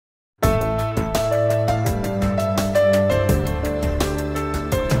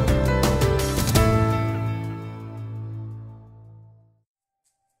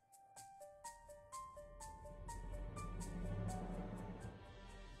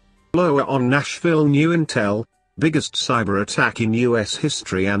Whistleblower on Nashville new intel, biggest cyber attack in U.S.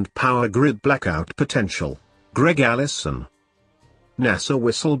 history and power grid blackout potential. Greg Allison. NASA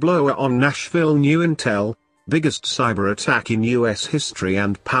whistleblower on Nashville new intel, biggest cyber attack in U.S. history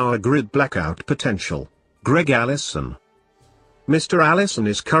and power grid blackout potential. Greg Allison. Mr. Allison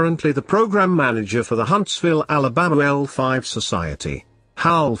is currently the program manager for the Huntsville Alabama L5 Society,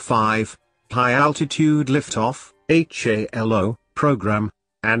 HAL5, High Altitude Liftoff, HALO, program,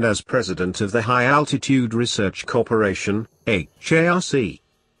 and as president of the High Altitude Research Corporation, HARC.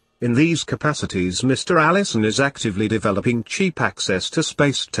 In these capacities, Mr. Allison is actively developing cheap access to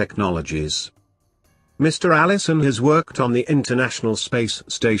space technologies. Mr. Allison has worked on the International Space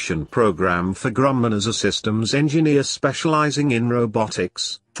Station program for Grumman as a systems engineer specializing in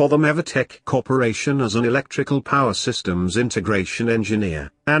robotics, for the Mevatech Corporation as an electrical power systems integration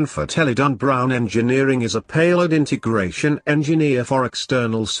engineer, and for Teledyne Brown Engineering as a payload integration engineer for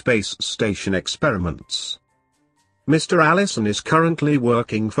external space station experiments. Mr. Allison is currently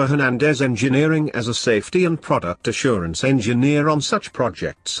working for Hernandez Engineering as a safety and product assurance engineer on such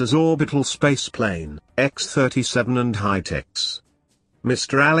projects as Orbital Spaceplane, X-37 and HITEX.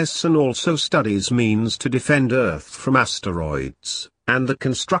 Mr. Allison also studies means to defend Earth from asteroids, and the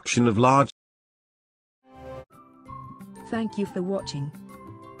construction of large. Thank you for watching.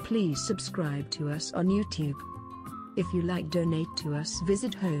 Please subscribe to us on YouTube. If you like, donate to us,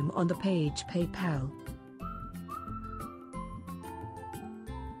 visit home on the page PayPal.